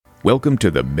Welcome to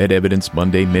the MedEvidence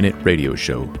Monday Minute Radio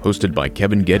Show, hosted by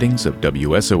Kevin Gettings of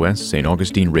WSOS St.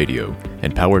 Augustine Radio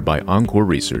and powered by Encore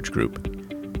Research Group.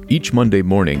 Each Monday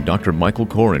morning, Dr. Michael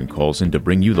Koren calls in to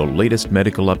bring you the latest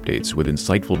medical updates with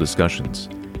insightful discussions.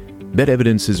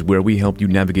 MedEvidence is where we help you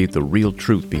navigate the real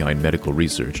truth behind medical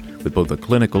research with both a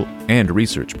clinical and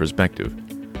research perspective.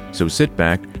 So sit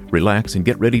back, relax, and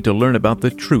get ready to learn about the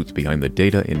truth behind the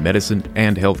data in medicine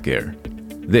and healthcare.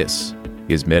 This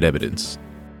is MedEvidence.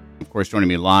 Of course, joining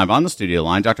me live on the studio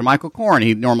line, Dr. Michael Koren.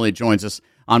 He normally joins us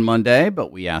on Monday,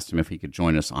 but we asked him if he could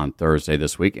join us on Thursday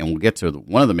this week, and we'll get to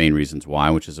one of the main reasons why,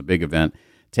 which is a big event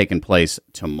taking place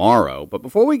tomorrow. But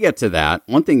before we get to that,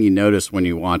 one thing you notice when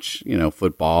you watch,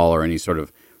 football or any sort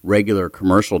of regular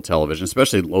commercial television,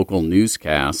 especially local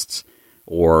newscasts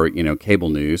or, cable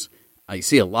news, you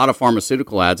see a lot of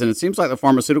pharmaceutical ads, and it seems like the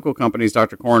pharmaceutical companies,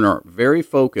 Dr. Koren, are very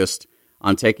focused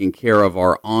on taking care of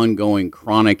our ongoing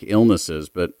chronic illnesses,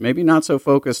 but maybe not so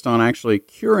focused on actually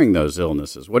curing those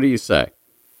illnesses. What do you say?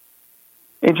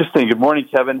 Interesting. Good morning,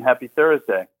 Kevin. Happy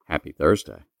Thursday. Happy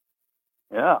Thursday.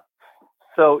 Yeah.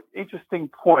 So, interesting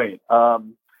point.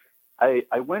 I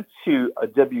went to a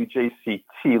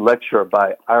WJCT lecture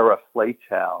by Ira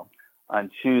Flatow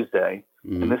on Tuesday,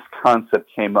 and this concept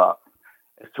came up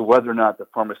as to whether or not the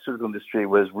pharmaceutical industry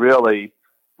was really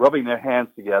rubbing their hands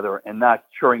together and not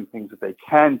curing things that they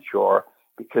can cure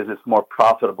because it's more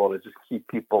profitable to just keep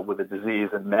people with a disease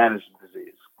and manage the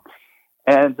disease.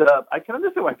 And I can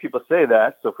understand why people say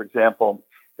that. So, for example,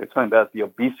 they're talking about the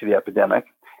obesity epidemic,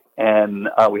 and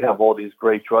we have all these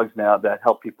great drugs now that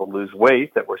help people lose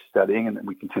weight that we're studying and that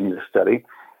we continue to study.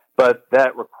 But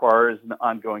that requires an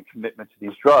ongoing commitment to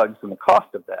these drugs and the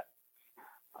cost of that.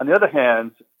 On the other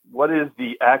hand, what is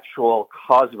the actual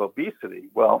cause of obesity?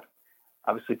 Well,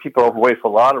 obviously, people are overweight for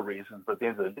a lot of reasons, but at the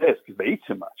end of the day, it's because they eat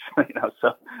too much.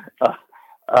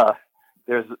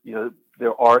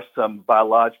 There are some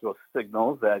biological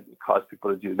signals that cause people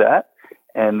to do that,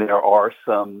 and there are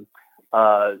some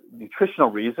nutritional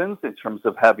reasons in terms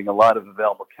of having a lot of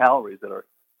available calories that are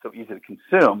so easy to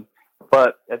consume.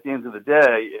 But at the end of the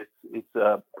day, it's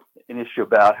an issue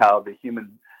about how the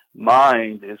human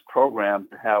mind is programmed,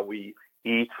 how we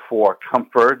eat for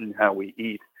comfort and how we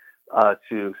eat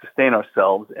to sustain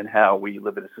ourselves, and how we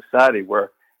live in a society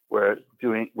where we're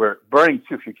burning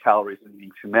too few calories and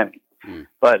eating too many.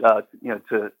 But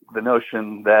to the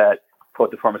notion that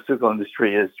quote the pharmaceutical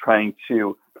industry is trying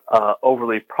to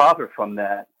overly profit from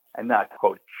that and not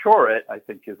quote cure it, I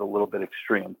think is a little bit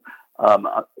extreme.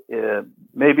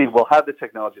 Maybe we'll have the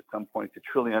technology at some point to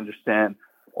truly understand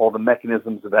all the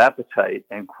mechanisms of appetite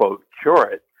and quote cure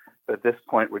it. But at this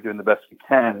point, we're doing the best we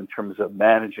can in terms of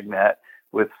managing that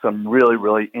with some really,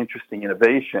 really interesting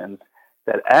innovations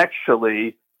that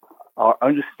actually are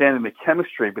understanding the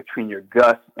chemistry between your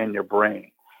gut and your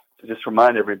brain. So just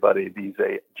remind everybody, these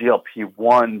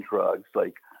GLP-1 drugs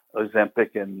like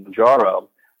Ozempic and Mounjaro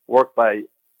work by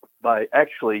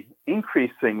actually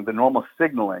increasing the normal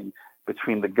signaling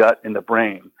between the gut and the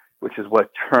brain, which is what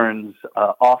turns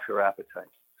off your appetite.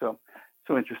 So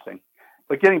interesting.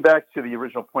 But getting back to the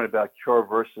original point about cure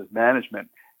versus management,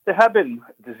 there have been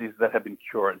diseases that have been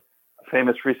cured. A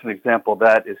famous recent example of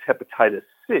that is hepatitis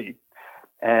C.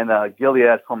 And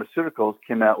Gilead Pharmaceuticals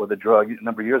came out with a drug a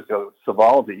number of years ago,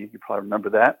 Sovaldi. You probably remember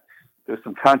that. There was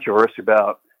some controversy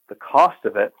about the cost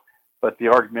of it, but the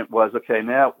argument was, okay,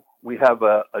 now we have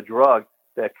a drug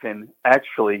that can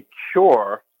actually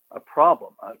cure a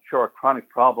problem, cure a chronic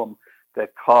problem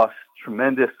that costs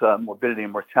tremendous morbidity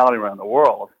and mortality around the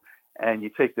world. And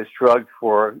you take this drug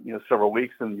for several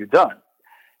weeks and you're done.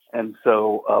 And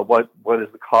so, what is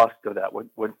the cost of that? What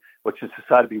should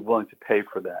society be willing to pay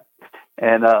for that?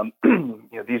 And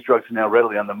these drugs are now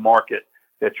readily on the market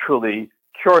that truly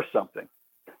cure something.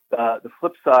 The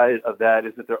flip side of that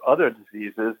is that there are other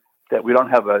diseases that we don't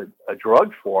have a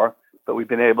drug for, but we've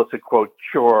been able to quote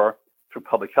cure through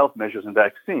public health measures and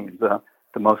vaccines.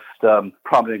 The most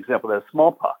prominent example of that is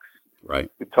smallpox.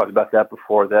 Right. We've talked about that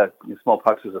before. That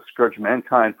smallpox was a scourge of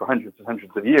mankind for hundreds and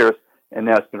hundreds of years. And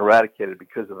now it's been eradicated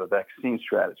because of a vaccine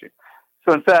strategy.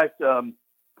 So, in fact, the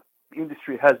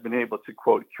industry has been able to,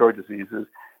 quote, cure diseases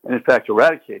and, in fact,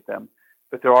 eradicate them.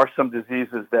 But there are some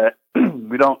diseases that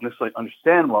we don't necessarily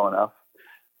understand well enough,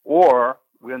 or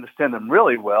we understand them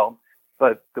really well,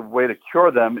 but the way to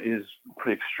cure them is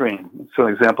pretty extreme. So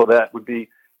an example of that would be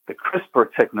the CRISPR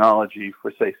technology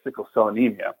for, say, sickle cell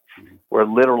anemia, where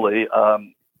literally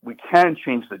we can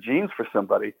change the genes for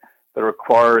somebody, but it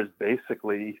requires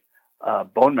basically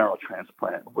bone marrow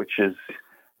transplant, which is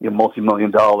a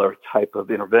multi-million-dollar type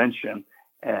of intervention,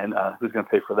 and who's going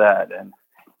to pay for that? And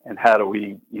and how do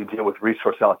we deal with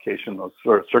resource allocation in those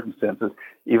sort of circumstances,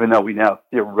 even though we now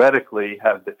theoretically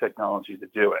have the technology to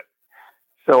do it.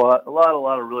 So a lot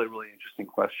of really, really interesting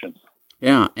questions.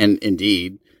 Yeah, and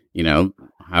indeed,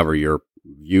 however your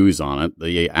views on it,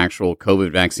 the actual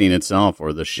COVID vaccine itself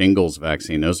or the shingles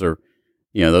vaccine, those are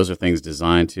things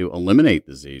designed to eliminate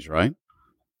disease, right?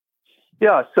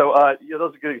 Yeah, so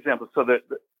those are good examples. So the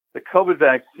COVID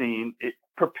vaccine, it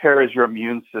prepares your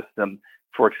immune system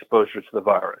for exposure to the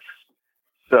virus.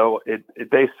 So it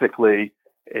basically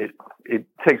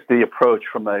takes the approach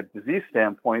from a disease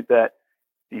standpoint that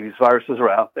these viruses are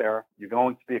out there, you're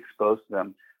going to be exposed to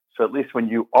them. So at least when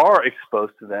you are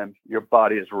exposed to them, your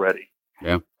body is ready.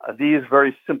 Yeah. These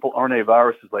very simple RNA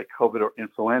viruses like COVID or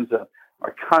influenza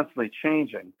are constantly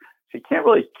changing. So you can't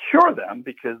really cure them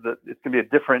because it's going to be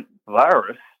a different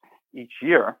virus each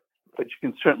year, but you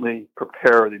can certainly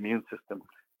prepare the immune system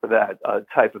for that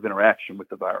type of interaction with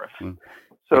the virus. Mm.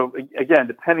 So again,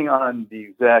 depending on the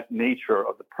exact nature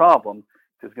of the problem,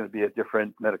 there's going to be a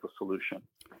different medical solution.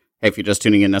 Hey, if you're just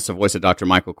tuning in, that's the voice of Dr.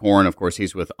 Michael Koren. Of course,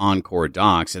 he's with Encore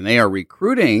Docs, and they are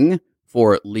recruiting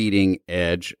for leading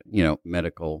edge,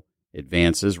 medical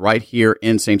advances right here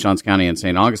in St. Johns County and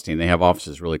St. Augustine. They have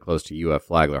offices really close to UF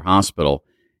Flagler Hospital.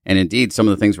 And indeed, some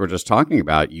of the things we're just talking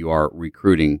about, you are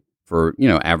recruiting for,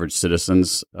 average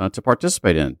citizens to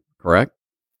participate in, correct?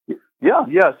 Yeah.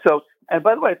 So, and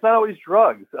by the way, it's not always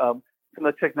drugs. Some of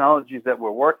the technologies that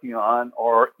we're working on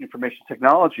are information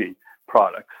technology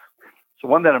products. So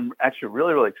one that I'm actually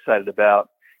really, really excited about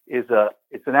is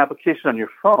it's an application on your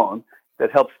phone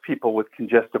that helps people with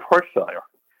congestive heart failure.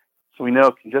 So we know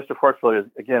congestive heart failure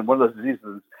is, again, one of those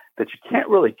diseases that you can't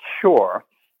really cure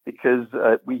because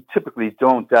we typically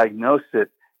don't diagnose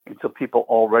it until people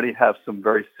already have some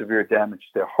very severe damage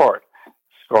to their heart,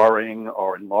 scarring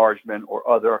or enlargement or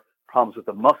other problems with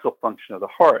the muscle function of the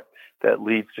heart that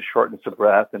leads to shortness of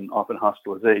breath and often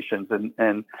hospitalizations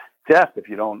and death if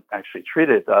you don't actually treat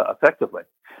it effectively.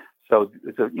 So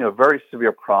it's a very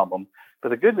severe problem. But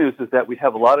the good news is that we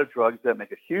have a lot of drugs that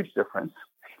make a huge difference.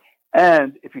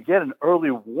 And if you get an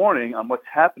early warning on what's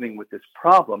happening with this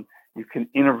problem, you can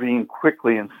intervene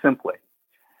quickly and simply.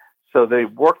 So the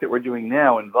work that we're doing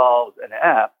now involves an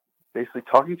app, basically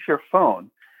talking to your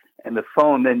phone, and the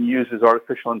phone then uses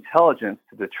artificial intelligence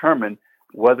to determine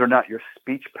whether or not your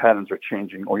speech patterns are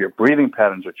changing or your breathing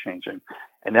patterns are changing.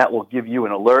 And that will give you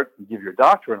an alert and give your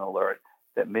doctor an alert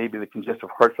that maybe the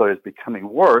congestive heart failure is becoming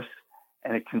worse,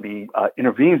 and it can be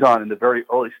intervened on in the very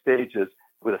early stages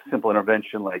with a simple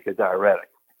intervention like a diuretic.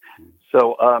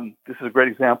 So this is a great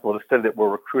example of a study that we're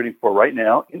recruiting for right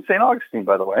now in St. Augustine,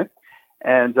 by the way.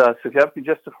 And so if you have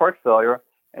congestive heart failure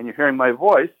and you're hearing my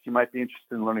voice, you might be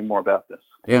interested in learning more about this.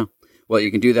 Yeah. Well,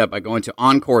 you can do that by going to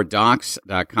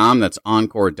EncoreDocs.com. That's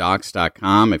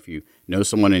EncoreDocs.com. If you know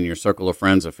someone in your circle of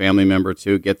friends, a family member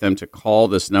too, get them to call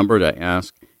this number to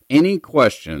ask any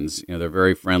questions. They're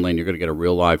very friendly, and you're going to get a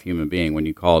real live human being when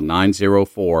you call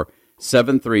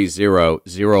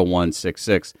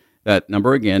 904-730-0166. That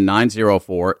number again,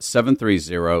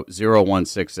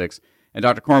 904-730-0166. And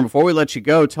Dr. Koren, before we let you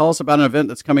go, tell us about an event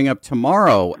that's coming up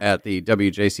tomorrow at the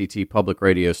WJCT Public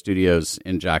Radio Studios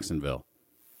in Jacksonville.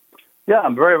 Yeah,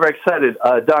 I'm very, very excited.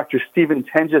 Dr. Stephen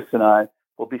Tenges and I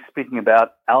will be speaking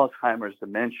about Alzheimer's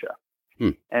dementia.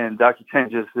 And Dr.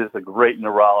 Tenges is a great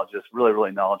neurologist, really,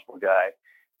 really knowledgeable guy.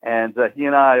 And he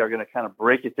and I are going to kind of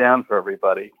break it down for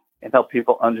everybody and help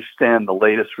people understand the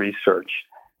latest research.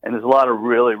 And there's a lot of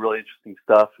really, really interesting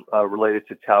stuff related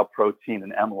to tau protein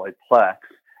and amyloid plaques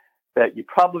that you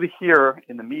probably hear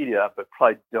in the media, but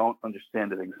probably don't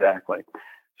understand it exactly.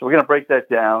 So we're going to break that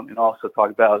down and also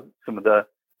talk about some of the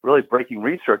really breaking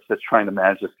research that's trying to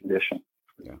manage this condition.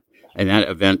 Yeah. And that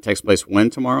event takes place when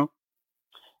tomorrow?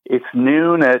 It's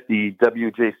noon at the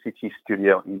WJCT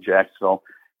studio in Jacksonville,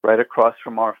 right across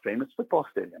from our famous football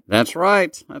stadium. That's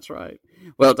right.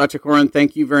 Well, Dr. Koren,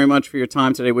 thank you very much for your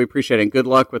time today. We appreciate it. And good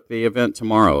luck with the event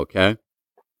tomorrow, okay?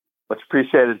 Much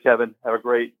appreciated, Kevin. Have a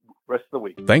great rest of the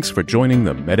week. Thanks for joining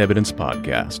the MedEvidence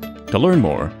Podcast. To learn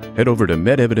more, head over to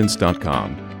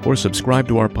medevidence.com or subscribe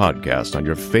to our podcast on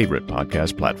your favorite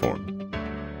podcast platform.